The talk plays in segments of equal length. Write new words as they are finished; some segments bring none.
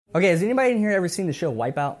Okay, has anybody in here ever seen the show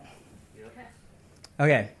Wipeout?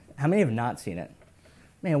 Okay, how many have not seen it?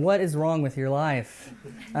 Man, what is wrong with your life?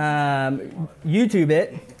 YouTube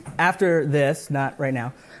it after this, not right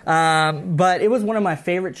now. But it was one of my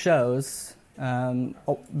favorite shows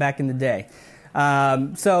back in the day.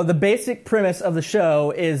 So the basic premise of the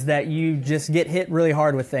show is that you just get hit really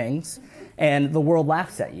hard with things and the world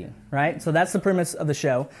laughs at you, right? So that's the premise of the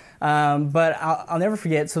show. But I'll never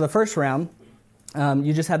forget, so the first round,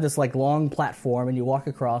 you just have this like long platform and you walk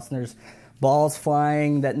across and there's balls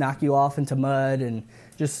flying that knock you off into mud and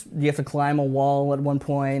just you have to climb a wall at one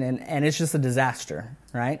point and it's just a disaster,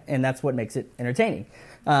 right? And that's what makes it entertaining.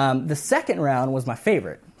 The second round was my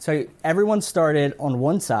favorite. So everyone started on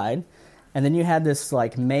one side and then you had this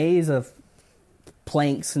like maze of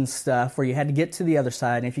planks and stuff where you had to get to the other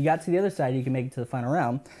side. And if you got to the other side, you could make it to the final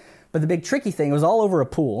round. But the big tricky thing, it was all over a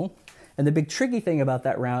pool. And the big tricky thing about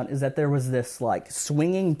that round is that there was this like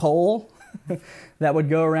swinging pole that would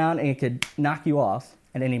go around and it could knock you off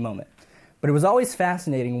at any moment. But it was always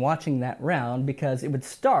fascinating watching that round because it would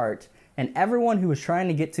start and everyone who was trying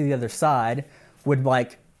to get to the other side would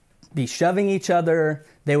like be shoving each other.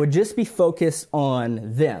 They would just be focused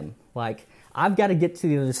on them. Like, I've got to get to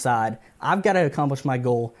the other side. I've got to accomplish my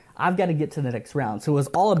goal. I've got to get to the next round. So it was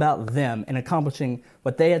all about them and accomplishing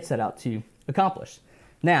what they had set out to accomplish.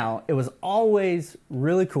 Now, it was always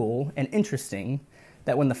really cool and interesting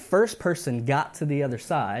that when the first person got to the other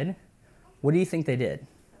side, what do you think they did?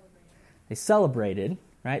 They celebrated,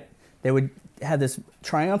 right? They would have this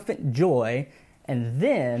triumphant joy, and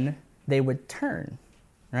then they would turn,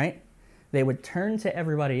 right? They would turn to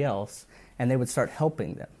everybody else, and they would start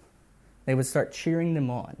helping them. They would start cheering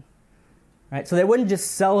them on, right? So they wouldn't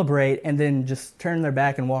just celebrate and then just turn their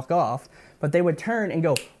back and walk off, but they would turn and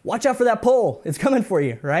go, watch out for that pole. It's coming for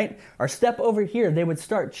you, right? Or step over here. They would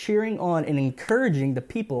start cheering on and encouraging the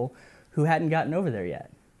people who hadn't gotten over there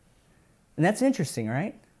yet. And that's interesting,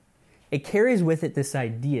 right? It carries with it this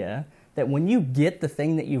idea that when you get the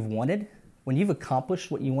thing that you've wanted, when you've accomplished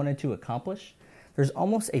what you wanted to accomplish, there's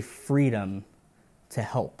almost a freedom to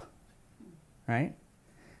help, right?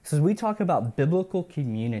 So as we talk about biblical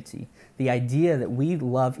community, the idea that we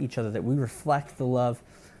love each other, that we reflect the love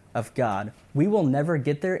of God, we will never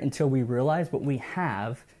get there until we realize what we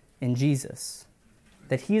have in Jesus.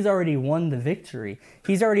 That He's already won the victory.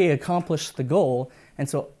 He's already accomplished the goal. And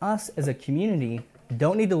so us as a community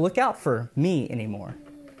don't need to look out for me anymore,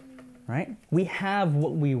 right? We have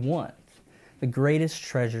what we want, the greatest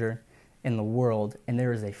treasure in the world, and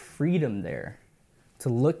there is a freedom there to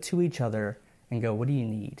look to each other and go, what do you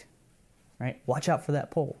need, right? Watch out for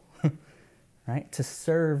that pole, right? To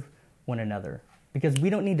serve one another, because we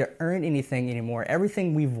don't need to earn anything anymore.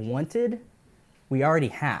 Everything we've wanted, we already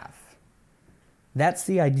have. That's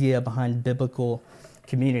the idea behind biblical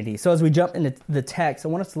community. So as we jump into the text, I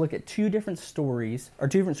want us to look at two different stories, or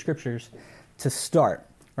two different scriptures to start,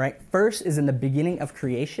 right? First is in the beginning of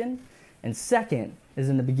creation, and second is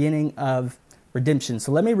in the beginning of redemption.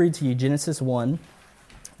 So let me read to you Genesis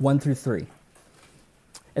 1:1-3.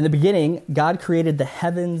 In the beginning, God created the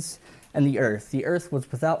heavens and the earth. The earth was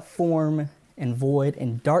without form and void,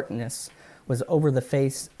 and darkness was over the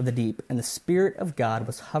face of the deep, and the Spirit of God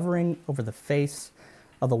was hovering over the face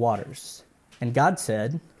of the waters. And God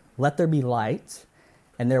said, let there be light,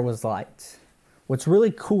 and there was light. What's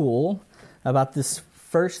really cool about the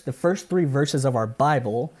first three verses of our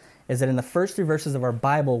Bible is that in the first three verses of our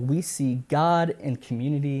Bible, we see God in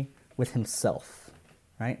community with Himself,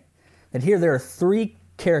 right? That here there are three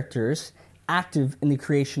characters active in the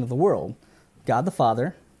creation of the world. God the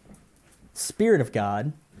Father, Spirit of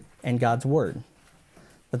God, and God's Word.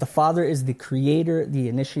 That the Father is the creator, the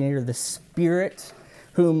initiator, the Spirit,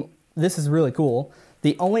 whom, this is really cool,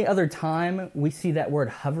 the only other time we see that word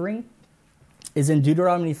hovering is in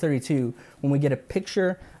Deuteronomy 32, when we get a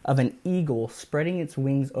picture of an eagle spreading its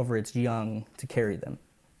wings over its young to carry them.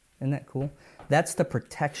 Isn't that cool? That's the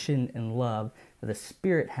protection and love that the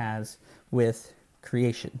Spirit has with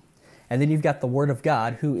creation. And then you've got the Word of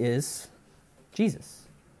God, who is Jesus,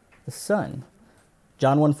 the Son.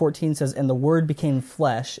 John 1:14 says, and the Word became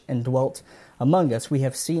flesh and dwelt among us. We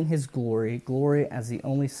have seen His glory, glory as the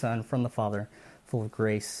only Son from the Father, full of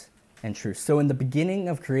grace and truth. So in the beginning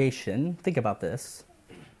of creation, think about this,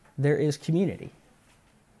 there is community,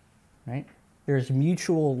 right? There's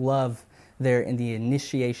mutual love there in the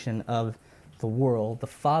initiation of the world. The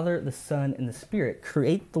Father, the Son, and the Spirit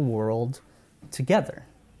create the world together.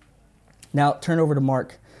 Now turn over to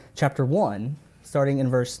Mark chapter 1, starting in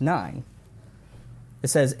verse 9. It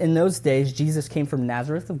says, in those days Jesus came from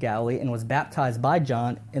Nazareth of Galilee and was baptized by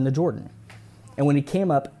John in the Jordan. And when he came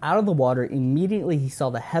up out of the water, immediately he saw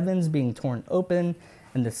the heavens being torn open,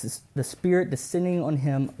 and the Spirit descending on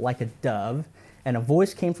him like a dove. And a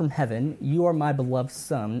voice came from heaven, "You are my beloved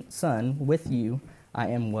son. With you I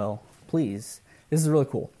am well pleased." This is really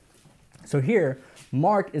cool. So here,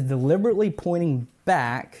 Mark is deliberately pointing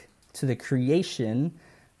back to the creation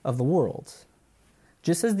of the world.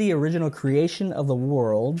 Just as the original creation of the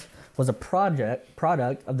world was a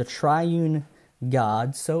product of the triune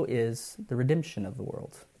God, so is the redemption of the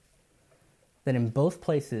world. That in both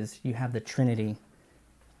places you have the Trinity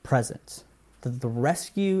present. The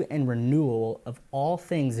rescue and renewal of all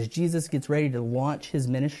things as Jesus gets ready to launch his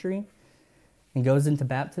ministry and goes into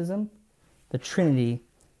baptism, the Trinity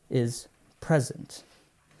is present.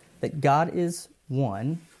 That God is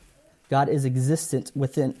one. God is existent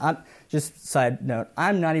within. Just side note,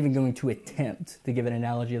 I'm not even going to attempt to give an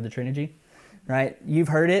analogy of the Trinity, right? You've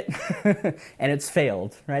heard it, and it's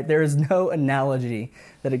failed, right? There is no analogy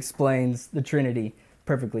that explains the Trinity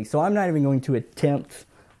perfectly. So I'm not even going to attempt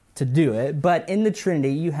to do it. But in the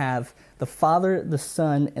Trinity, you have the Father, the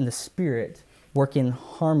Son, and the Spirit work in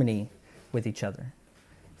harmony with each other.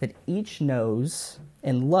 That each knows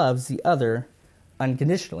and loves the other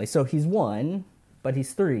unconditionally. So he's one, but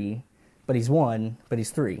he's three. But he's one, but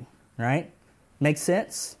he's three, right? Makes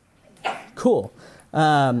sense? Cool.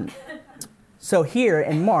 So here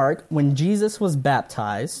in Mark, when Jesus was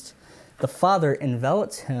baptized, the Father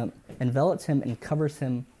envelops him and covers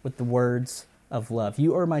him with the words of love.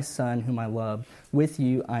 "You are my Son, whom I love. With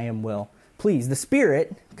you I am well pleased." The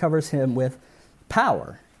Spirit covers him with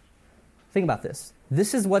power. Think about this.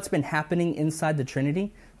 This is what's been happening inside the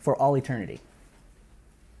Trinity for all eternity.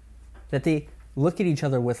 That they look at each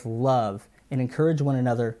other with love and encourage one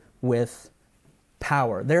another with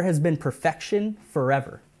power. There has been perfection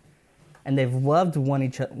forever, and they've loved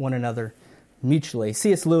one another mutually.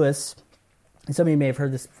 C.S. Lewis, and some of you may have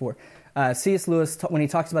heard this before, C.S. Lewis, when he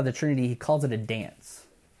talks about the Trinity, he calls it a dance.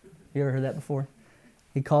 You ever heard that before?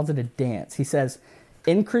 He calls it a dance. He says,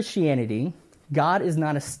 "In Christianity, God is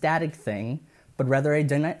not a static thing, but rather a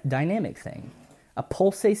dynamic thing, a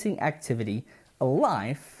pulsating activity, a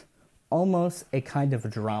life, almost a kind of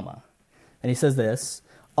drama." And he says this,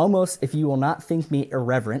 "Almost, if you will not think me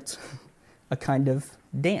irreverent, a kind of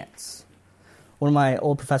dance." One of my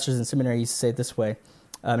old professors in seminary used to say it this way,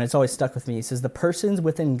 and it's always stuck with me. He says, "The persons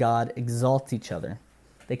within God exalt each other.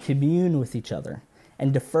 They commune with each other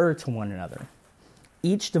and defer to one another.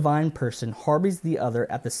 Each divine person harbors the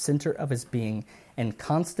other at the center of his being in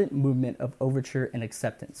constant movement of overture and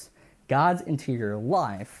acceptance. God's interior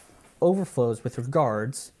life overflows with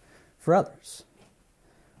regards for others."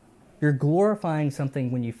 You're glorifying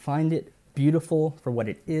something when you find it beautiful for what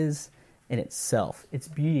it is in itself. Its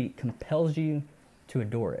beauty compels you to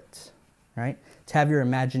adore it, right? To have your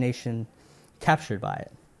imagination captured by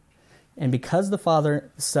it. And because the Father,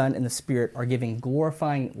 the Son, and the Spirit are giving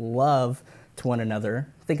glorifying love to one another,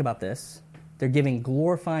 think about this. They're giving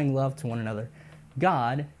glorifying love to one another.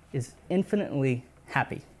 God is infinitely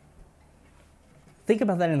happy. Think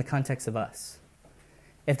about that in the context of us.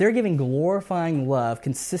 If they're giving glorifying love,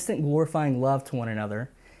 consistent glorifying love to one another,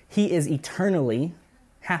 he is eternally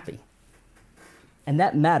happy. And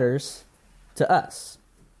that matters to us.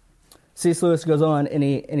 C.S. Lewis goes on and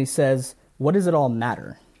he says, what does it all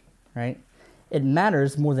matter? Right? It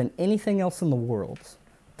matters more than anything else in the world.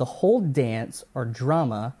 The whole dance or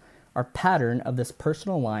drama or pattern of this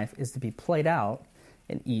personal life is to be played out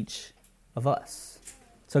in each of us.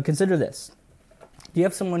 So consider this. Do you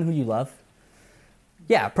have someone who you love?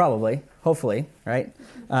 Yeah, probably, hopefully, right?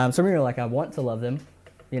 Some of you are like, I want to love them,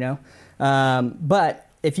 you know? But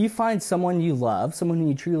if you find someone you love, someone who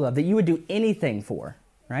you truly love, that you would do anything for,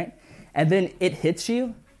 right? And then it hits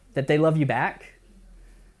you that they love you back,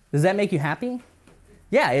 does that make you happy?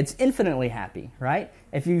 Yeah, it's infinitely happy, right?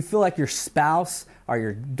 If you feel like your spouse or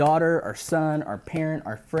your daughter or son or parent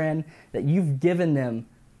or friend, that you've given them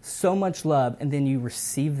so much love and then you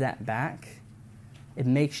receive that back, it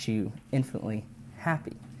makes you infinitely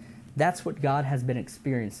happy. That's what God has been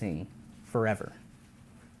experiencing forever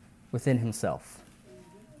within himself.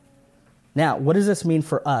 Now, what does this mean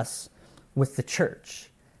for us with the church?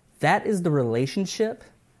 That is the relationship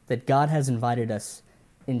that God has invited us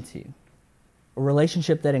into. A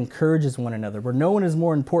relationship that encourages one another, where no one is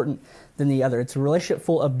more important than the other. It's a relationship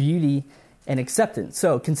full of beauty and acceptance.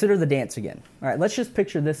 So consider the dance again. All right, let's just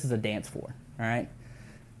picture this as a dance floor, all right,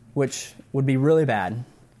 which would be really bad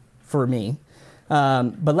for me.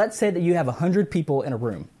 But let's say that you have 100 people in a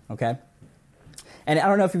room, okay? And I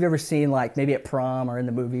don't know if you've ever seen, like, maybe at prom or in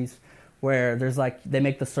the movies, where there's like, they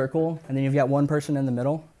make the circle, and then you've got one person in the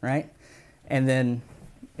middle, right? And then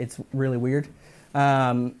it's really weird.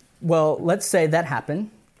 Well, let's say that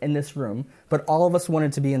happened in this room, but all of us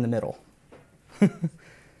wanted to be in the middle.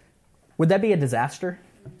 Would that be a disaster?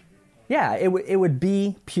 Yeah, it would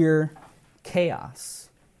be pure chaos,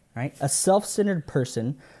 right? A self-centered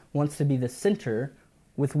person wants to be the center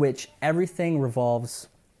with which everything revolves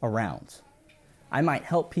around. I might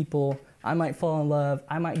help people, I might fall in love,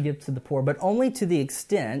 I might give to the poor, but only to the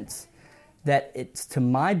extent that it's to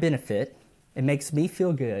my benefit, it makes me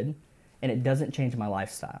feel good, and it doesn't change my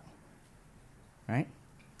lifestyle, right?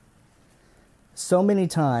 So many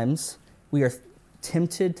times we are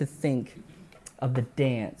tempted to think of the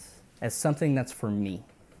dance as something that's for me,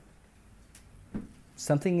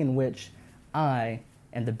 something in which I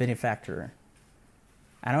am the benefactor.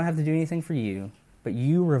 I don't have to do anything for you, but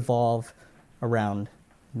you revolve around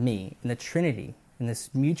me. In the Trinity, in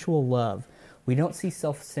this mutual love, we don't see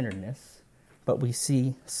self-centeredness, but we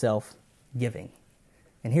see self-giving.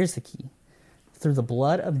 And here's the key. Through the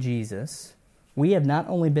blood of Jesus, we have not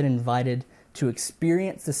only been invited to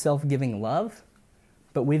experience the self-giving love,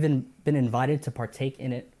 but we've been invited to partake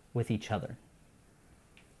in it with each other.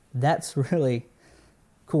 That's really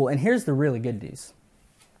cool. And here's the really good news.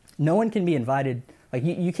 No one can be invited, like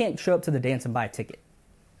you can't show up to the dance and buy a ticket,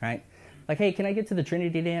 right? Like, hey, can I get to the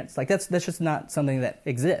Trinity dance? Like that's just not something that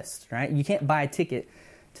exists, right? You can't buy a ticket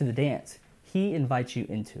to the dance. He invites you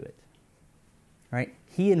into it, right?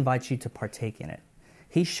 He invites you to partake in it.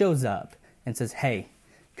 He shows up and says, hey,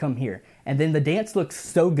 come here. And then the dance looks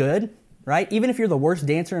so good, right? Even if you're the worst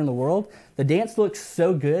dancer in the world, the dance looks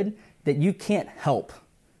so good that you can't help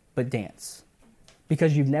but dance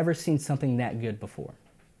because you've never seen something that good before.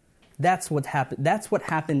 That's what happened. That's what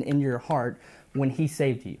happened in your heart when he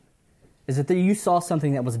saved you, is that you saw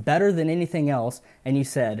something that was better than anything else and you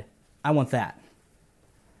said, I want that.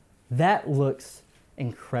 That looks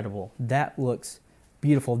incredible. That looks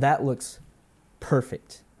beautiful. That looks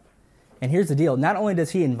perfect. And here's the deal. Not only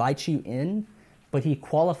does he invite you in, but he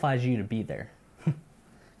qualifies you to be there.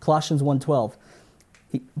 Colossians 1:12.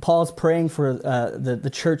 Paul's praying for the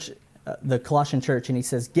church, the Colossian church, and he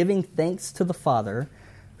says, giving thanks to the Father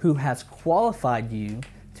who has qualified you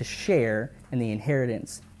to share in the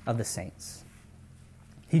inheritance of the saints.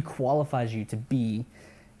 He qualifies you to be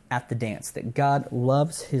at the dance, that God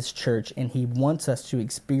loves his church and he wants us to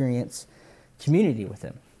experience community with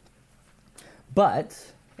him. But,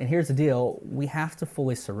 and here's the deal, we have to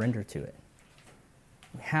fully surrender to it.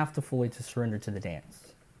 We have to fully surrender to the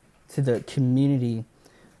dance, to the community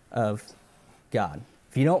of God.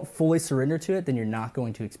 If you don't fully surrender to it, then you're not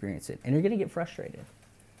going to experience it, and you're going to get frustrated,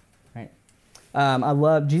 right? I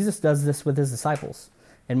love, Jesus does this with his disciples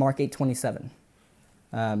in Mark 8:27.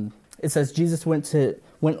 It says, Jesus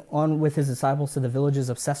went on with his disciples to the villages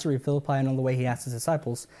of Caesarea Philippi, and on the way he asked his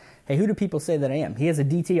disciples, hey, who do people say that I am? He has a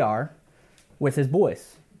DTR with his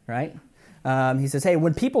boys, right? He says, hey,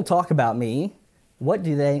 when people talk about me, what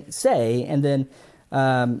do they say? And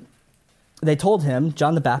then they told him,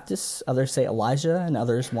 John the Baptist, others say Elijah, and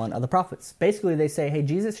others one of the prophets. Basically, they say, hey,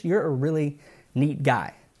 Jesus, you're a really neat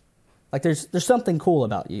guy. Like, there's something cool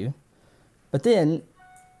about you. But then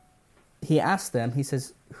he asks them, he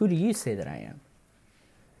says, who do you say that I am?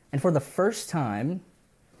 And for the first time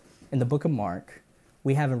in the book of Mark,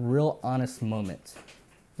 we have a real honest moment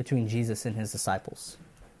between Jesus and his disciples.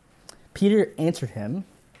 Peter answered him,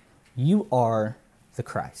 you are the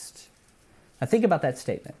Christ. Now think about that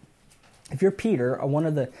statement. If you're Peter, or one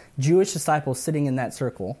of the Jewish disciples sitting in that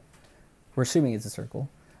circle, we're assuming it's a circle,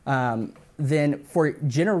 then for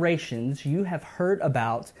generations you have heard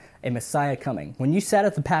about a Messiah coming. When you sat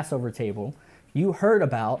at the Passover table, you heard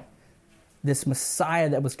about this Messiah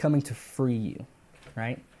that was coming to free you,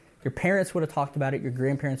 right? Your parents would have talked about it. Your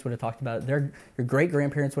grandparents would have talked about it. Your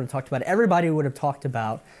great-grandparents would have talked about it. Everybody would have talked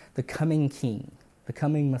about the coming king, the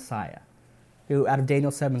coming Messiah, who out of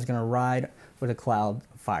Daniel 7 is going to ride with a cloud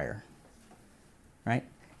of fire, right?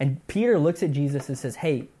 And Peter looks at Jesus and says,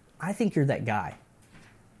 hey, I think you're that guy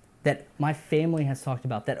that my family has talked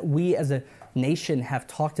about, that we as a nation have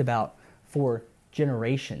talked about for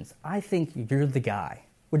generations. I think you're the guy,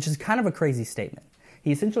 which is kind of a crazy statement.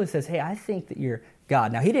 He essentially says, hey, I think that you're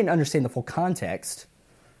God. Now, he didn't understand the full context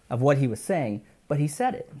of what he was saying, but he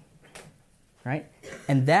said it, right?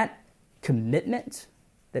 And that commitment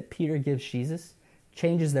that Peter gives Jesus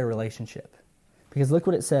changes their relationship. Because look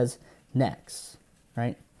what it says next,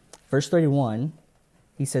 right? Verse 31,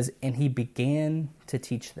 he says, and he began to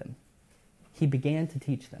teach them. He began to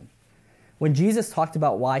teach them. When Jesus talked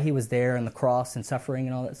about why he was there on the cross and suffering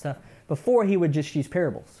and all that stuff, before he would just use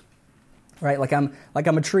parables, right? Like I'm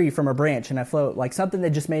a tree from a branch and I float, like something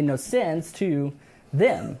that just made no sense to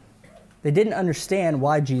them. They didn't understand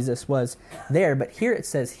why Jesus was there, but here it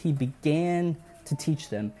says he began to teach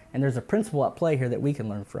them. And there's a principle at play here that we can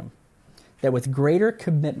learn from. That with greater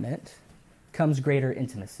commitment comes greater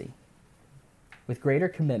intimacy. With greater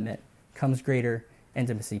commitment comes greater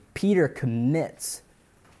intimacy. Peter commits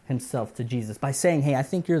himself to Jesus by saying, hey, I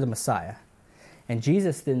think you're the Messiah. And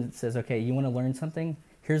Jesus then says, okay, you want to learn something?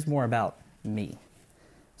 Here's more about me.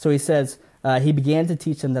 So he says, he began to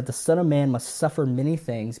teach them that the Son of Man must suffer many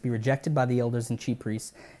things, be rejected by the elders and chief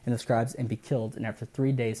priests and the scribes, and be killed, and after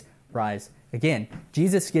 3 days rise again.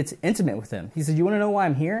 Jesus gets intimate with them. He says, you want to know why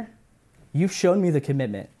I'm here? You've shown me the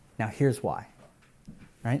commitment. Now here's why.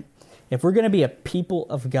 Right? If we're going to be a people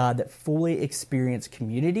of God that fully experience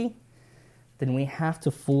community, then we have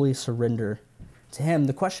to fully surrender to him.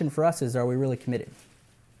 The question for us is, are we really committed?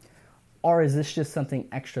 Or is this just something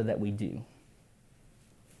extra that we do?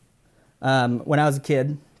 When I was a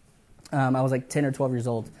kid, I was like 10 or 12 years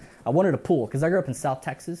old. I wanted a pool because I grew up in South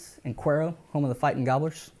Texas, in Cuero, home of the Fighting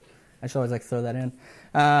Gobblers. I should always like to throw that in.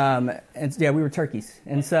 And yeah, we were turkeys.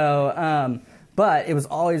 And so, but it was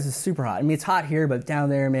always super hot. I mean, it's hot here, but down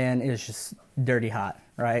there, man, it was just dirty hot,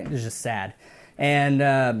 right? It was just sad. And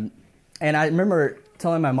I remember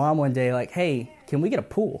telling my mom one day, like, hey, can we get a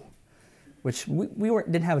pool? Which we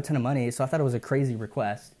didn't have a ton of money, so I thought it was a crazy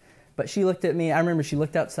request. But she looked at me. I remember she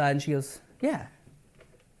looked outside and she goes, yeah,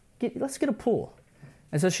 let's get a pool.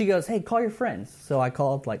 And so she goes, hey, call your friends. So I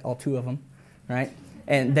called like all 2 of them, right?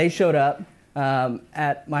 And they showed up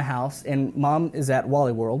at my house. And Mom is at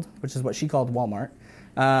Wally World, which is what she called Walmart.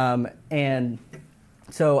 And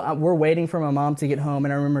so we're waiting for my mom to get home.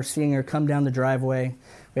 And I remember seeing her come down the driveway.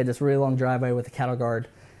 We had this really long driveway with a cattle guard.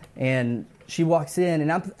 And she walks in,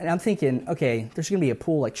 and I'm thinking, okay, there's going to be a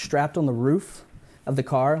pool like strapped on the roof of the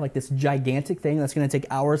car, like this gigantic thing that's going to take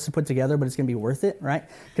hours to put together, but it's going to be worth it, right?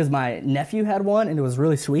 Because my nephew had one, and it was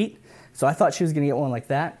really sweet. So I thought she was going to get one like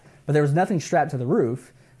that, but there was nothing strapped to the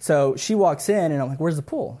roof. So she walks in, and I'm like, where's the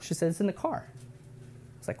pool? She said, it's in the car.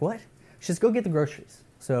 I was like, what? She says, go get the groceries.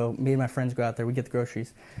 So me and my friends go out there, we get the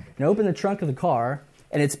groceries, and open the trunk of the car,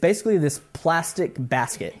 and it's basically this plastic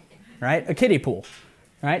basket, right? A kiddie pool,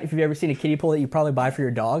 right? If you've ever seen a kiddie pool that you probably buy for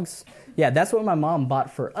your dogs. Yeah, that's what my mom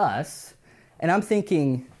bought for us. And I'm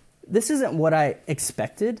thinking, this isn't what I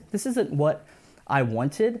expected. This isn't what I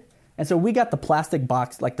wanted. And so we got the plastic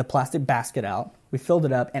box, like the plastic basket out. We filled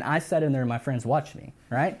it up, and I sat in there and my friends watched me,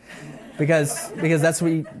 right? Because that's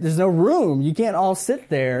there's no room. You can't all sit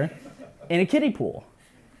there in a kiddie pool.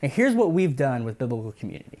 And here's what we've done with Biblical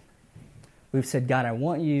Community. We've said, God, I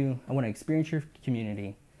want to experience your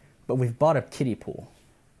community, but we've bought a kiddie pool.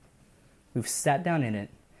 We've sat down in it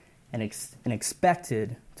and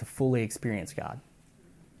expected to fully experience God.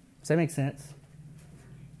 Does that make sense?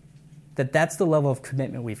 That's the level of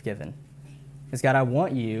commitment we've given. Is God, I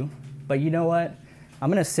want you, but you know what? I'm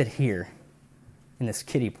going to sit here in this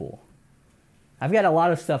kiddie pool. I've got a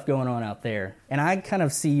lot of stuff going on out there, and I kind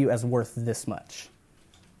of see you as worth this much.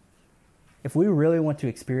 If we really want to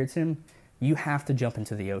experience him, you have to jump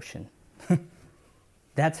into the ocean.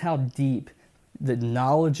 That's how deep the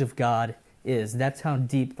knowledge of God is. That's how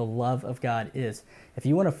deep the love of God is. If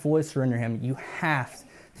you want to fully surrender him, you have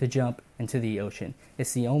to jump into the ocean.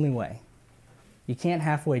 It's the only way. You can't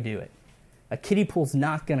halfway do it. A kiddie pool's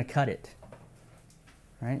not going to cut it.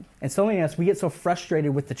 Right? And so many of us, we get so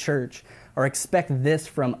frustrated with the church or expect this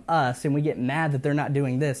from us, and we get mad that they're not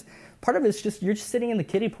doing this. Part of it is just, you're just sitting in the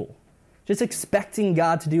kiddie pool, just expecting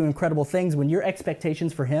God to do incredible things when your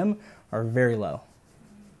expectations for him are very low.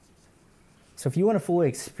 So if you want to fully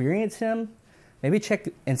experience him, maybe check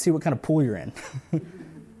and see what kind of pool you're in.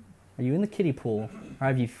 Are you in the kiddie pool, or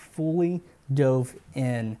have you fully dove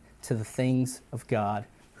in to the things of God,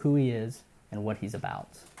 who he is, and what he's about?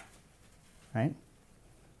 Right?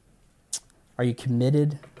 Are you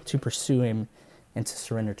committed to pursue him and to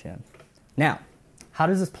surrender to him? Now, how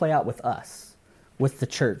does this play out with us, with the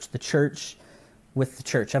church with the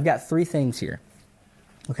church? I've got 3 things here.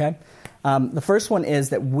 Okay? The first one is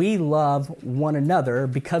that we love one another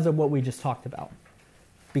because of what we just talked about.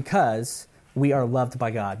 Because we are loved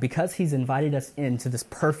by God. Because he's invited us into this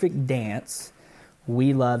perfect dance,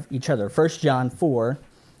 we love each other. 1 John 4,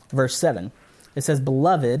 verse 7. It says,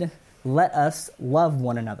 Beloved, let us love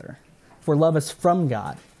one another, for love is from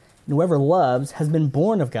God. And whoever loves has been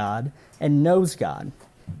born of God and knows God.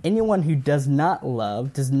 Anyone who does not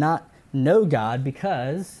love does not know God,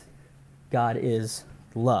 because God is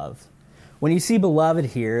love. When you see beloved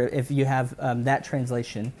here, if you have that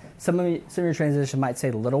translation, some of your translation might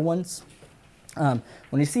say little ones. When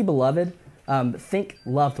you see beloved, think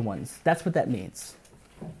loved ones. That's what that means.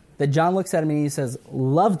 That John looks at him and he says,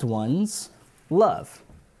 loved ones love.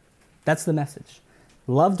 That's the message.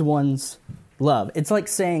 Loved ones love. It's like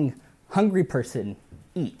saying, hungry person,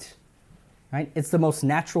 eat. Right? It's the most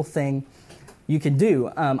natural thing you can do.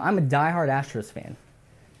 I'm a diehard Astros fan.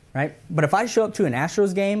 Right? But if I show up to an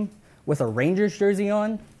Astros game with a Rangers jersey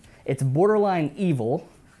on, it's borderline evil,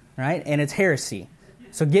 right? And it's heresy.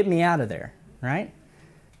 So get me out of there, right?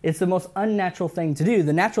 It's the most unnatural thing to do.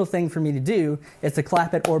 The natural thing for me to do is to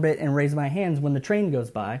clap at Orbit and raise my hands when the train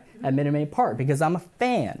goes by at Minute Maid Park because I'm a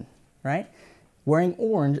fan, right? Wearing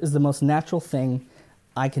orange is the most natural thing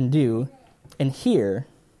I can do. And here,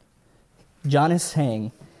 John is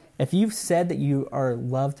saying, if you've said that you are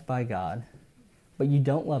loved by God, but you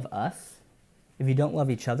don't love us, if you don't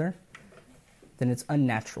love each other, then it's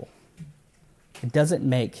unnatural. It doesn't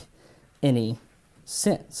make any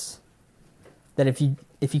sense. That if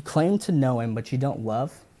you claim to know him, but you don't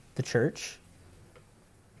love the church,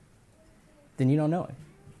 then you don't know him.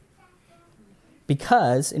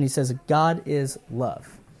 Because, and he says, God is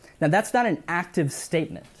love. Now, that's not an active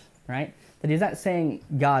statement, right? That he's not saying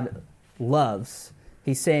God loves.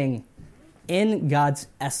 He's saying in God's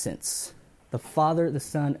essence, the Father, the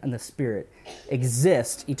Son, and the Spirit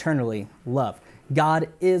exist eternally love. God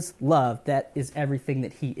is love. That is everything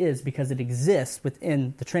that he is because it exists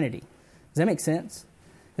within the Trinity. Does that make sense?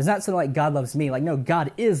 It's not something like God loves me. Like, no,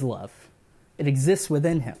 God is love. It exists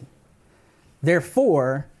within him.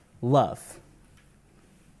 Therefore, love.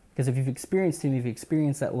 Because if you've experienced him, if you've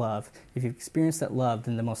experienced that love,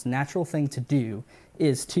 then the most natural thing to do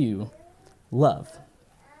is to love.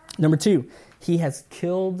 Number 2, he has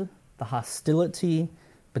killed the hostility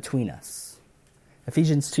between us.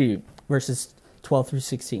 Ephesians 2, verses 12 through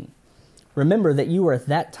 16. Remember that you were at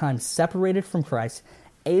that time separated from Christ,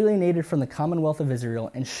 alienated from the commonwealth of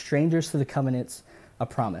Israel, and strangers to the covenants of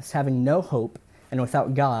promise, having no hope and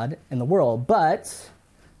without God in the world. But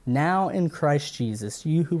now in Christ Jesus,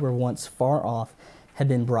 you who were once far off have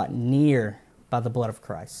been brought near by the blood of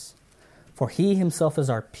Christ. For he himself is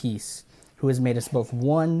our peace, who has made us both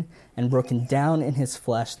one and broken down in his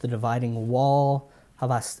flesh the dividing wall of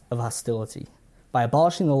hostility, by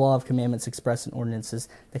abolishing the law of commandments expressed in ordinances,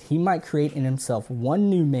 that he might create in himself one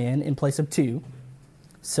new man in place of two,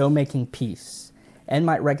 so making peace, and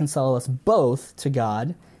might reconcile us both to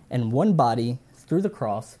God in one body through the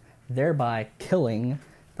cross, thereby killing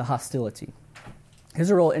the hostility. Here's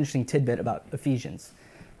a real interesting tidbit about Ephesians.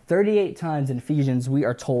 38 times in Ephesians we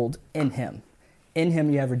are told, in him. In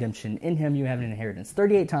him you have redemption. In him you have an inheritance.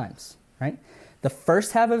 38 times, right? The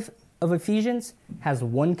first half of Ephesians has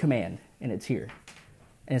one command, and it's here.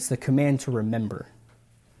 And it's the command to remember.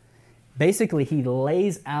 Basically, he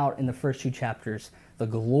lays out in the first 2 chapters the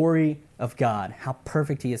glory of God, how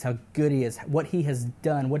perfect he is, how good he is, what he has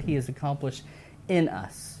done, what he has accomplished in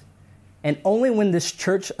us. And only when this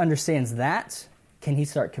church understands that can he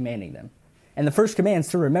start commanding them. And the first command is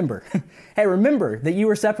to remember. Hey, remember that you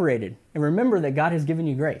were separated. And remember that God has given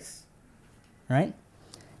you grace. Right?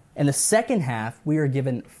 In the second half, we are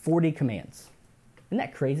given 40 commands. Isn't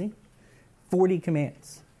that crazy? 40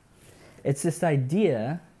 commands. It's this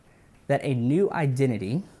idea that a new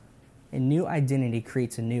identity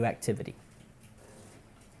creates a new activity.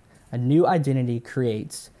 A new identity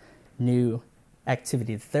creates new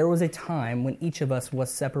activity. There was a time when each of us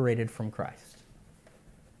was separated from Christ.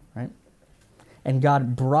 Right? And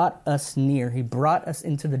God brought us near. He brought us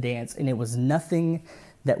into the dance, and it was nothing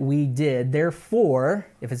that we did. Therefore,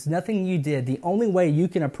 if it's nothing you did, the only way you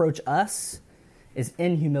can approach us is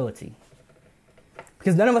in humility.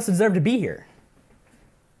 Because none of us deserve to be here.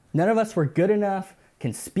 None of us were good enough,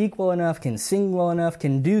 can speak well enough, can sing well enough,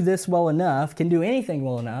 can do this well enough, can do anything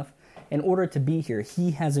well enough in order to be here.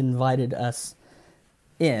 He has invited us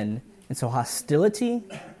in. And so hostility,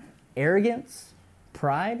 arrogance,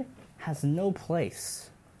 pride has no place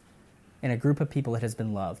in a group of people that has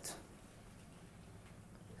been loved.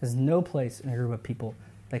 Has no place in a group of people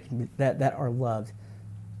that are loved.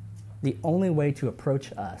 The only way to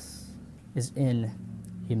approach us is in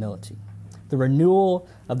humility. The renewal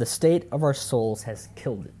of the state of our souls has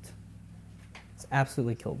killed it. It's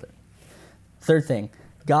absolutely killed it. Third thing,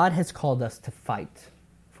 God has called us to fight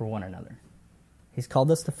for one another. He's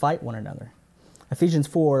called us to fight one another. Ephesians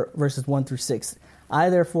 4, verses 1 through 6. I,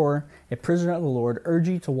 therefore, a prisoner of the Lord, urge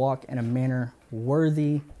you to walk in a manner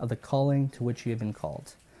worthy of the calling to which you have been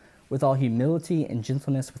called, with all humility and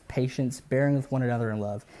gentleness, with patience, bearing with one another in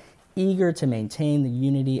love, eager to maintain the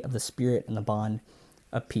unity of the Spirit and the bond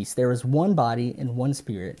of peace. There is one body and one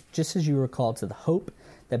Spirit, just as you were called to the hope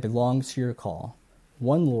that belongs to your call.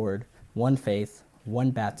 One Lord, one faith,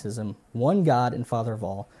 one baptism, one God and Father of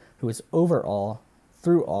all, who is over all,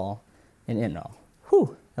 through all, and in all.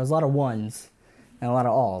 Whew, that was a lot of ones and a lot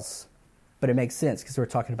of alls but it makes sense because we're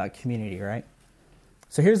talking about community, right?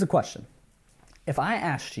 So here's the question. If I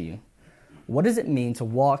asked you, what does it mean to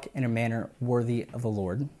walk in a manner worthy of the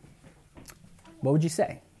Lord? What would you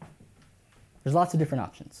say? There's lots of different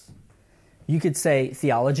options. You could say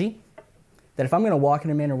theology, that if I'm going to walk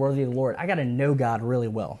in a manner worthy of the Lord, I got to know God really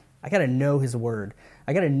well. I got to know his word.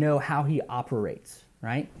 I got to know how he operates,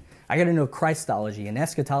 right? I got to know Christology and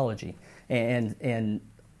eschatology and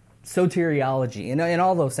soteriology and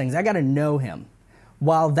all those things. I got to know him.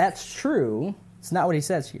 While that's true, it's not what he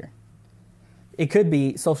says here. It could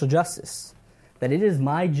be social justice, that it is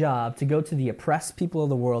my job to go to the oppressed people of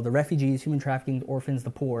the world, the refugees, human trafficking, orphans, the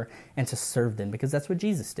poor, and to serve them, because that's what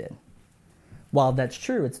Jesus did. While that's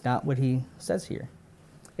true, it's not what he says here.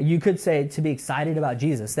 You could say to be excited about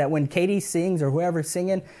Jesus, that when Katie sings or whoever's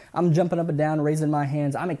singing, I'm jumping up and down, raising my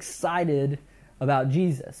hands. I'm excited about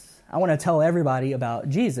Jesus. I want to tell everybody about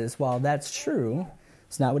Jesus. While that's true,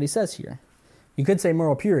 it's not what he says here. You could say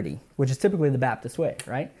moral purity, which is typically the Baptist way,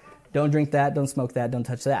 right? Don't drink that, don't smoke that, don't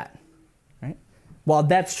touch that, right? While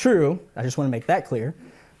that's true, I just want to make that clear.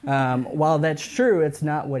 While that's true, it's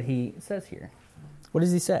not what he says here. What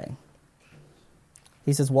does he say?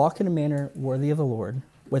 He says, walk in a manner worthy of the Lord,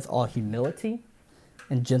 with all humility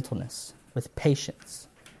and gentleness, with patience,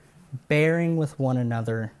 bearing with one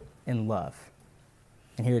another in love.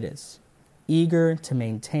 And here it is, eager to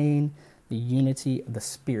maintain the unity of the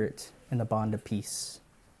Spirit in the bond of peace.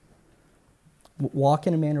 Walk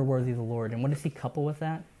in a manner worthy of the Lord. And what does he couple with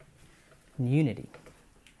that? Unity.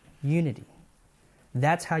 Unity.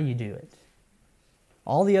 That's how you do it.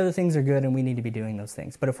 All the other things are good and we need to be doing those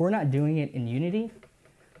things. But if we're not doing it in unity,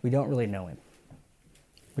 we don't really know him.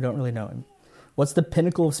 We don't really know him. What's the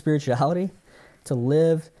pinnacle of spirituality? To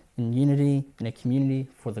live in unity in a community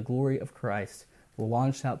for the glory of Christ. We're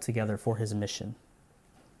launched out together for his mission.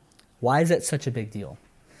 Why is that such a big deal?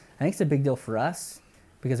 I think it's a big deal for us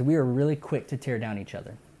because we are really quick to tear down each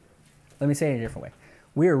other. Let me say it in a different way.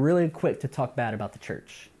 We are really quick to talk bad about the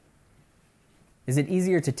church. Is it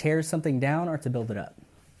easier to tear something down or to build it up?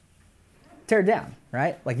 Tear it down,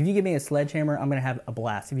 right? Like if you give me a sledgehammer, I'm going to have a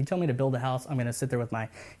blast. If you tell me to build a house, I'm going to sit there with my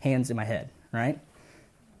hands in my head, right?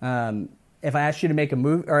 If I ask you to make a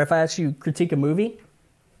movie, or if I ask you to critique a movie,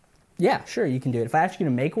 yeah, sure, you can do it. If I ask you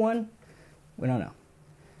to make one, we don't know.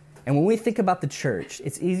 And when we think about the church,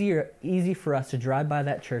 it's easy for us to drive by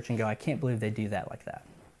that church and go, I can't believe they do that like that.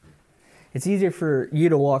 It's easier for you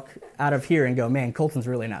to walk out of here and go, man, Colton's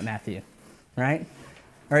really not Matthew, right?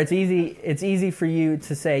 Or it's easy for you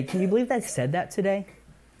to say, can you believe they said that today?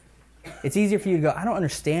 It's easier for you to go, I don't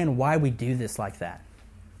understand why we do this like that.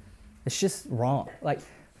 It's just wrong. Like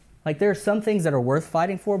there are some things that are worth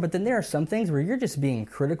fighting for, but then there are some things where you're just being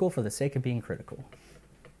critical for the sake of being critical.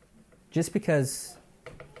 Just because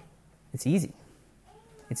it's easy.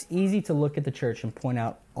 It's easy to look at the church and point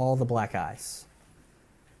out all the black eyes.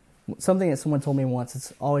 Something that someone told me once,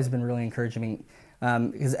 it's always been really encouraging me,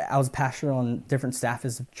 because I was pastor on different staff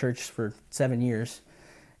as a church for 7 years,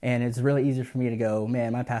 and it's really easy for me to go,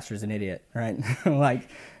 man, my pastor's an idiot, right?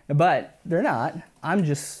 But they're not. I'm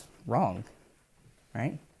just wrong,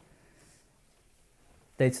 right?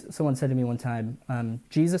 Someone said to me one time,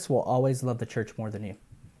 Jesus will always love the church more than you.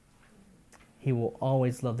 He will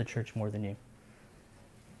always love the church more than you.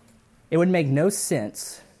 It would make no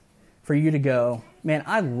sense for you to go, man,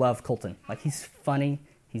 I love Colton. Like, he's funny,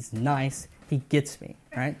 he's nice, he gets me,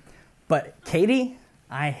 right? But Katie,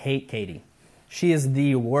 I hate Katie. She is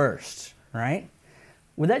the worst, right?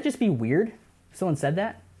 Would that just be weird if someone said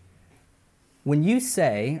that? When you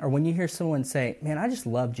say, or when you hear someone say, man, I just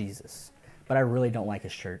love Jesus, but I really don't like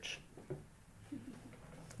his church.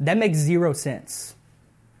 That makes zero sense.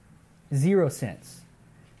 0 sense.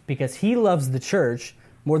 Because he loves the church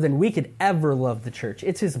more than we could ever love the church.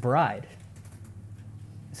 It's his bride.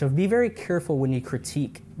 So be very careful when you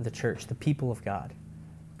critique the church, the people of God.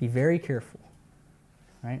 Be very careful,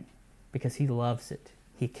 right? Because he loves it.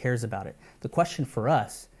 He cares about it. The question for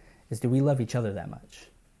us is, do we love each other that much?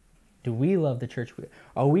 Do we love the church?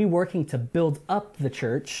 Are we working to build up the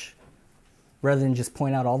church rather than just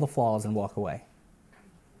point out all the flaws and walk away?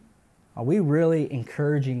 Are we really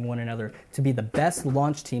encouraging one another to be the best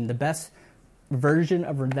launch team, the best version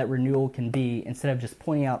of that renewal can be, instead of just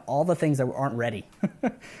pointing out all the things that aren't ready,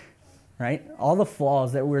 right? All the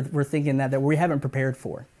flaws that we're thinking that we haven't prepared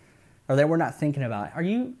for, or that we're not thinking about. Are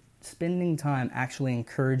you spending time actually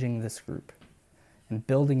encouraging this group and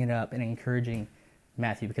building it up and encouraging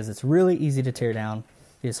Matthew? Because it's really easy to tear down.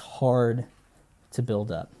 It is hard to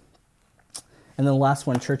build up. And then the last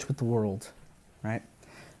one, church with the world, right?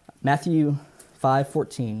 Matthew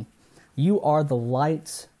 5:14, you are the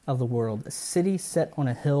light of the world. A city set on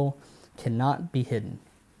a hill cannot be hidden.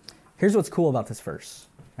 Here's what's cool about this verse.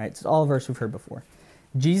 Right? It's all a verse we've heard before.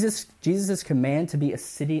 Jesus' command to be a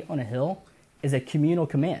city on a hill is a communal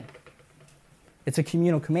command. It's a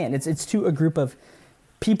communal command. It's to a group of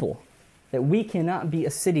people, that we cannot be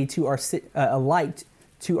a city to a light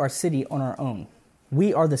to our city on our own.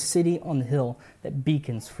 We are the city on the hill that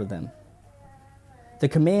beacons for them. The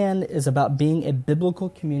command is about being a biblical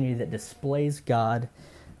community that displays God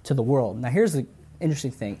to the world. Now here's the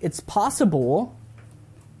interesting thing. It's possible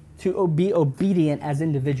to be obedient as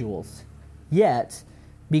individuals, yet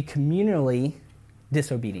be communally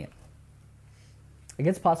disobedient. Like,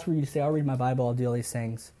 it's possible for you to say, I'll read my Bible, I'll do all these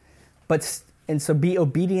things. And so be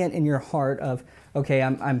obedient in your heart of, okay,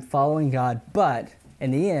 I'm following God, but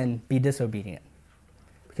in the end, be disobedient.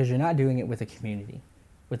 Because you're not doing it with a community,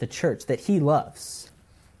 with a church that he loves.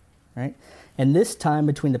 Right? And this time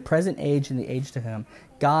between the present age and the age to come,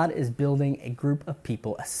 God is building a group of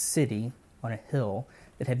people, a city on a hill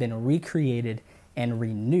that have been recreated and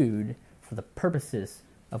renewed for the purposes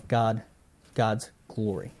of God's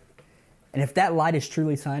glory. And if that light is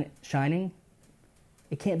truly shining,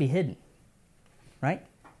 it can't be hidden, right?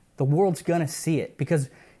 The world's going to see it, because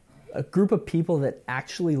a group of people that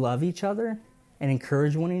actually love each other and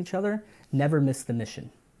encourage one another never miss the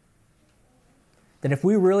mission. That if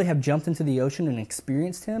we really have jumped into the ocean and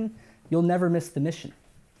experienced him, you'll never miss the mission.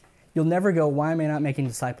 You'll never go, why am I not making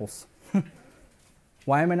disciples?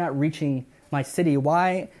 Why am I not reaching my city?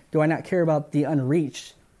 Why do I not care about the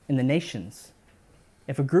unreached in the nations?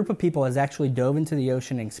 If a group of people has actually dove into the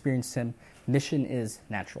ocean and experienced him, mission is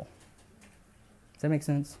natural. Does that make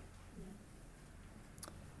sense?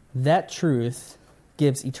 That truth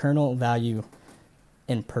gives eternal value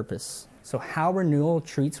and purpose. So how renewal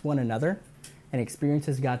treats one another and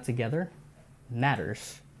experiences God together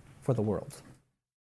matters for the world.